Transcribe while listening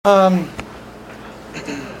A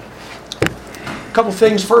couple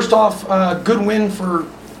things. First off, good win for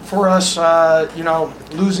us.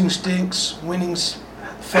 Losing stinks, winning's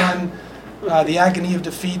fun. The agony of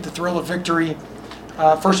defeat, the thrill of victory.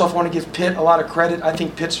 First off, I want to give Pitt a lot of credit. I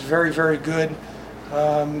think Pitt's very, very good.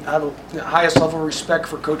 I have the highest level of respect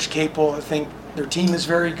for Coach Capel. I think their team is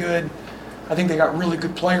very good. I think they got really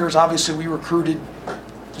good players. Obviously, we recruited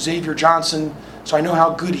Xavier Johnson, so I know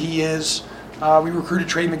how good he is. We recruited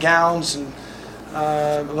Trey McGowns and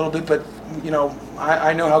a little bit, but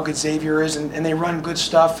I know how good Xavier is, and they run good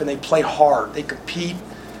stuff and they play hard. They compete,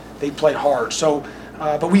 they play hard. So,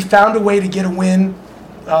 but we found a way to get a win.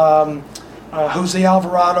 Jose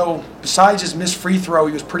Alvarado, besides his missed free throw,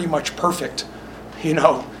 he was pretty much perfect.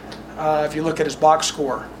 If you look at his box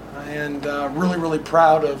score, and really, really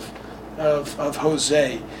proud of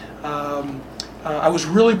Jose. I was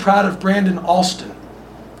really proud of Brandon Alston.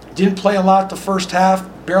 Didn't play a lot the first half,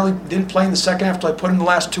 barely didn't play in the second half until I put him in the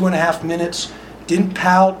last 2.5 minutes. Didn't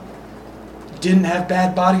pout, didn't have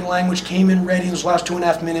bad body language, came in ready in those last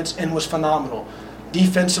 2.5 minutes and was phenomenal.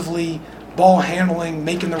 Defensively, ball handling,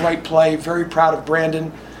 making the right play, very proud of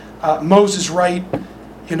Brandon. Moses Wright,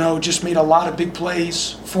 just made a lot of big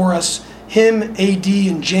plays for us. Him, AD,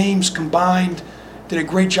 and James combined did a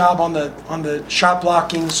great job on the shot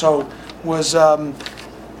blocking, so was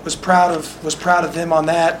proud of them on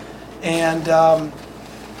that, and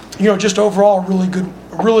just overall really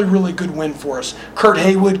good win for us. Kurt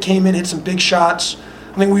Haywood came in, hit some big shots.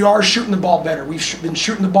 I think we are shooting the ball better. We've been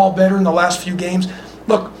shooting the ball better in the last few games.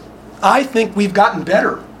 Look, I think we've gotten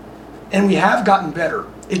better, and we have gotten better.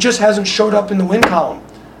 It just hasn't showed up in the win column.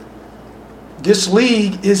 This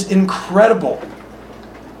league is incredible.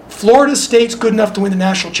 Florida State's good enough to win the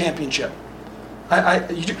national championship. I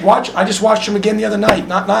just watched them again the other night.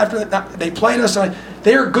 Not after that. They played us.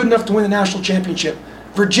 They are good enough to win the national championship.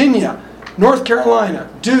 Virginia, North Carolina,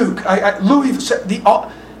 Duke, Louis.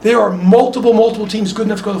 There are multiple teams good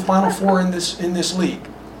enough to go to the Final Four in this league.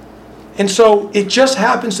 And so it just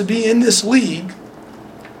happens to be in this league.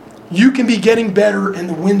 You can be getting better, and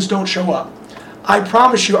the wins don't show up. I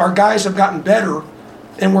promise you, our guys have gotten better,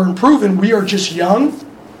 and we're improving. We are just young,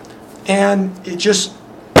 and it just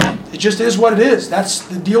is what it is. That's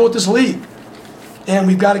the deal with this league. And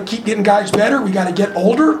we've got to keep getting guys better. We've got to get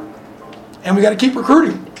older. And we've got to keep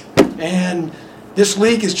recruiting. And this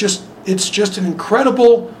league is just an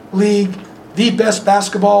incredible league. The best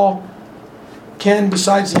basketball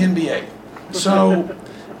besides the NBA. So,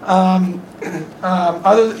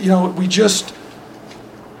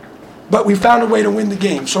 but we found a way to win the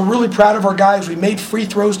game. So really proud of our guys. We made free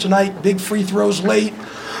throws tonight, big free throws late.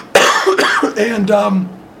 And,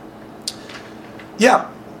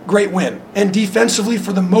 great win. And defensively,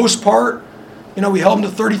 for the most part, we held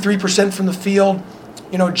them to 33% from the field.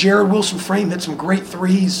 Jared Wilson-Frame hit some great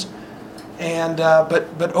threes, and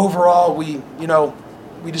but overall, we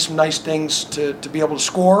did some nice things to be able to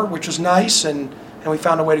score, which was nice, and we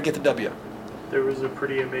found a way to get the W. There was a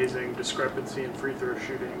pretty amazing discrepancy in free throw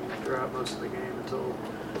shooting throughout most of the game until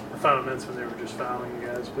the final minutes when they were just fouling you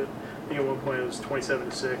guys. But I think at one point it was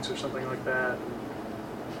 27-6 or something like that.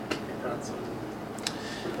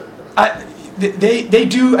 They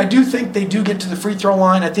do. I do think they do get to the free throw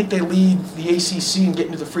line. I think they lead the ACC in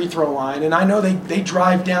getting to the free throw line, and I know they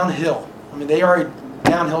drive downhill. I mean, they are a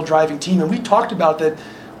downhill driving team, and we talked about that.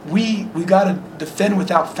 We got to defend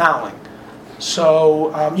without fouling.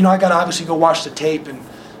 So I got to obviously go watch the tape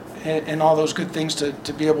and all those good things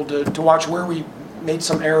to be able to watch where we made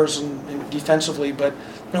some errors and defensively. But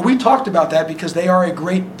we talked about that because they are a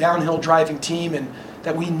great downhill driving team, and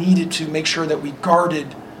that we needed to make sure that we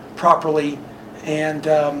guarded properly and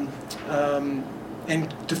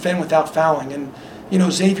defend without fouling. And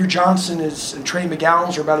Xavier Johnson and Trey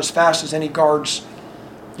McGowns are about as fast as any guards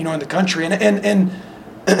in the country. And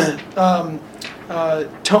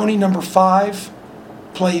Tony, number 5,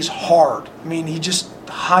 plays hard. I mean, he just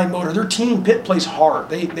high motor. Their team, Pitt, plays hard.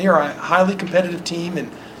 They are a highly competitive team,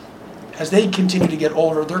 and as they continue to get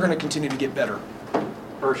older, they're going to continue to get better.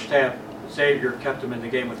 First half, Xavier kept them in the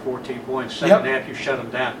game with 14 points. Second half, you shut them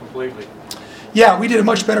down completely. Yeah, we did a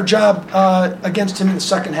much better job against him in the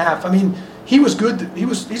second half. I mean, he was good.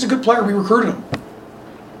 He's a good player. We recruited him.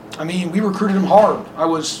 I mean, we recruited him hard. I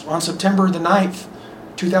was on September the 9th,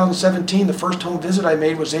 2017. The first home visit I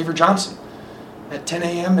made was Xavier Johnson at 10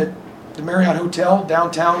 a.m. at the Marriott Hotel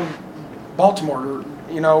downtown Baltimore.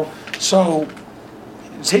 So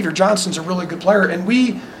Xavier Johnson's a really good player. And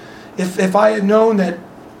if I had known that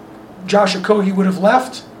Josh Okogie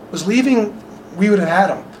was leaving, we would have had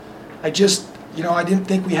him. I didn't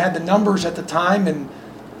think we had the numbers at the time, and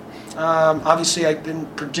Obviously, I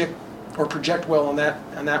didn't project well on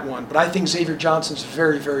that one, but I think Xavier Johnson's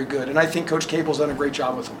very, very good, and I think Coach Cable's done a great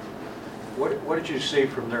job with him. What did you see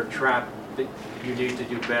from their trap that you need to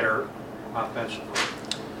do better offensively?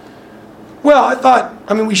 Well,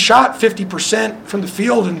 I mean, we shot 50% from the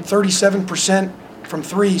field and 37% from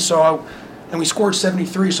three, and we scored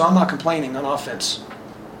 73, so I'm not complaining on offense.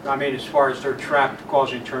 I mean, as far as their trap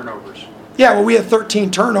causing turnovers. Yeah, well, we had 13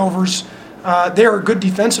 turnovers. They're a good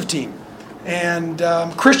defensive team. And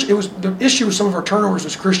the issue with some of our turnovers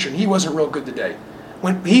was Christian. He wasn't real good today.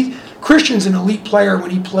 Christian's an elite player when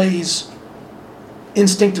he plays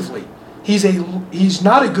instinctively. He's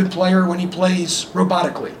not a good player when he plays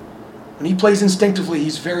robotically. When he plays instinctively,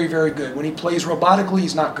 he's very, very good. When he plays robotically,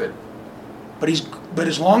 he's not good. But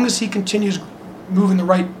as long as he continues moving the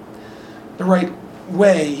right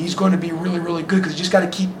way, he's going to be really, really good, because you just got to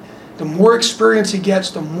keep. The more experience he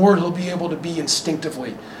gets, the more he'll be able to be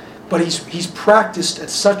instinctively. But he's practiced at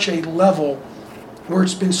such a level where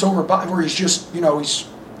it's been so where he's just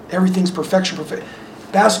everything's perfection.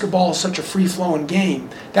 Basketball is such a free-flowing game.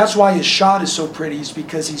 That's why his shot is so pretty, is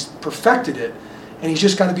because he's perfected it, and he's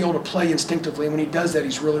just got to be able to play instinctively. And when he does that,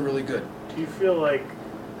 he's really, really good. Do you feel like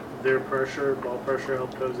their ball pressure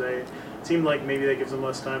helped Jose? It seemed like maybe that gives him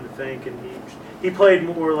less time to think, and he played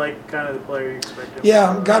more like kind of the player you expected.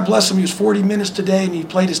 Yeah, God bless him. He was 40 minutes today, and he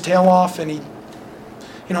played his tail off, and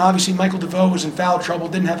obviously Michael DeVoe was in foul trouble,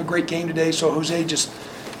 didn't have a great game today, so Jose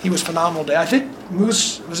he was phenomenal today. I think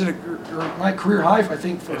Moose, was it my career high, I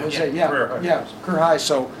think, for Jose? Yeah, career high,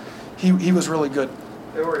 so he was really good.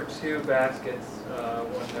 There were two baskets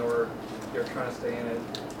when they were trying to stay in it.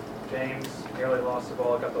 James nearly lost the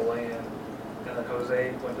ball, got the lay-in, and then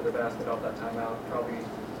Jose went to the basket off that timeout. Probably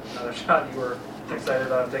another shot you were excited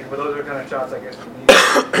about taking, but those are the kind of shots I guess you need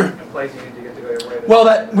and plays you need to get to go your way. Well,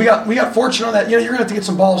 we got fortunate on that. You're going to have to get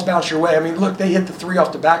some balls bounce your way. I mean, look, they hit the three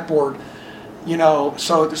off the backboard,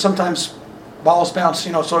 so sometimes balls bounce,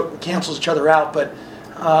 so it cancels each other out. But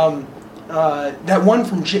that one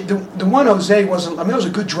from the one Jose wasn't. I mean, it was a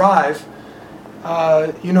good drive,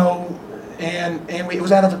 and it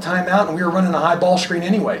was out of a timeout, and we were running a high ball screen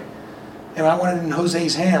anyway. And I wanted it in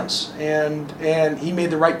Jose's hands, and he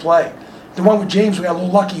made the right play. The one with James, we got a little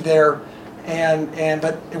lucky there,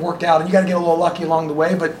 but it worked out. And you got to get a little lucky along the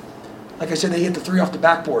way. But like I said, they hit the three off the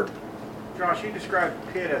backboard. Josh, you described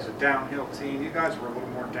Pitt as a downhill team. You guys were a little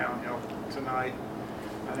more downhill tonight.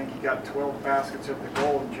 I think you got 12 baskets at the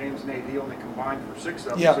goal, and James and AD only combined for 6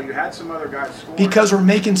 of them. Yeah. So you had some other guys scoring. Because we're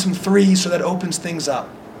making some threes, so that opens things up.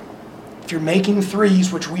 If you're making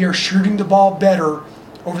threes, which we are shooting the ball better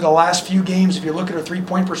over the last few games, if you look at our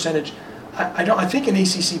three-point percentage, I think in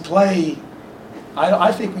ACC play,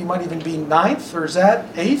 I think we might even be 9th, or is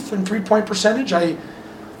that 8th in three-point percentage? I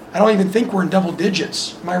don't even think we're in double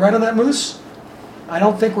digits. Am I right on that, Moose? I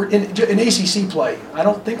don't think we're in ACC play. I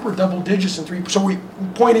don't think we're double digits in three. So the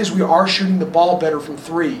point is, we are shooting the ball better from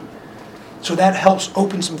three, so that helps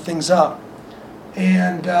open some things up,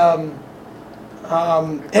 and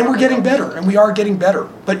we're getting better, and we are getting better.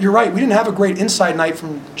 But you're right, we didn't have a great inside night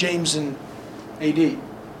from James and AD.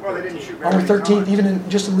 Well, they didn't shoot Are we 13th even in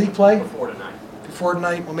just in league play? Before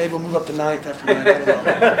tonight. Well, maybe we'll move up to 9th after tonight. I don't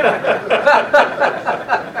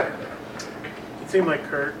know. It seemed like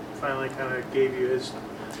Kurt finally kind of gave you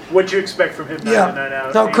what you expect from him night in, night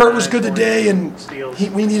out. No, Kurt was good today, and steals.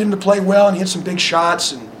 we need him to play well, and he had some big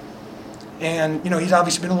shots, and he's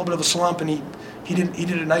obviously been a little bit of a slump, and he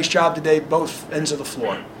did a nice job today, both ends of the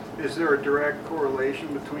floor. Is there a direct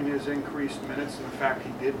correlation between his increased minutes and the fact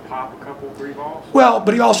he did pop a couple 3 balls? Well,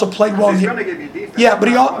 but he also played well. He's going to give you defense. Yeah, but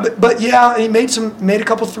he made a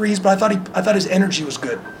couple threes, but I thought his energy was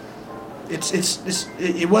good.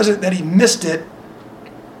 It wasn't that he missed it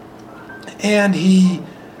and he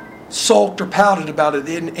sulked or pouted about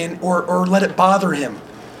it or let it bother him.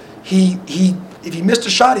 If he missed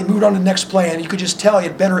a shot, he moved on to the next play, and you could just tell he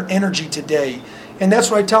had better energy today. And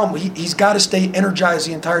that's what I tell him. He's got to stay energized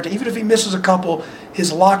the entire day. Even if he misses a couple,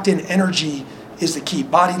 his locked-in energy is the key.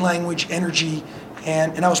 Body language, energy,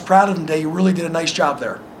 and I was proud of him today. He really did a nice job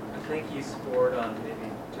there. I think he scored on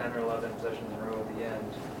maybe 10 or 11 possessions in a row at the end.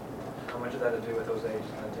 How much of that to do with Jose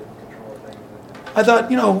just kind of taking control of things? I thought,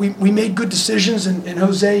 we made good decisions, and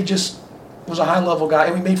Jose just was a high-level guy,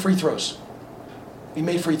 and we made free throws.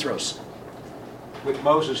 With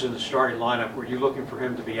Moses in the starting lineup, were you looking for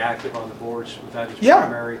him to be active on the boards? Was that his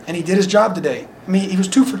primary? And he did his job today. I mean, he was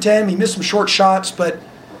 2 for 10. He missed some short shots, but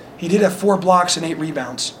he did have 4 blocks and 8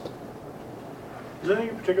 rebounds. Was there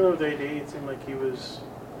anything in particular with AD? It seemed like he was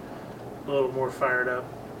a little more fired up.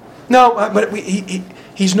 No, but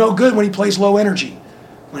he's no good when he plays low energy.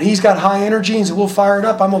 When he's got high energy and he's a little fired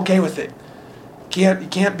up, I'm okay with it. You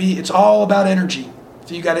can't be. It's all about energy.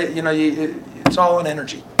 So you got it. It's all in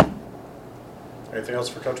energy. Anything else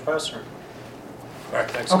for Coach Pastner? All right,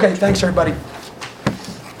 thanks. Okay, Coach. thanks everybody.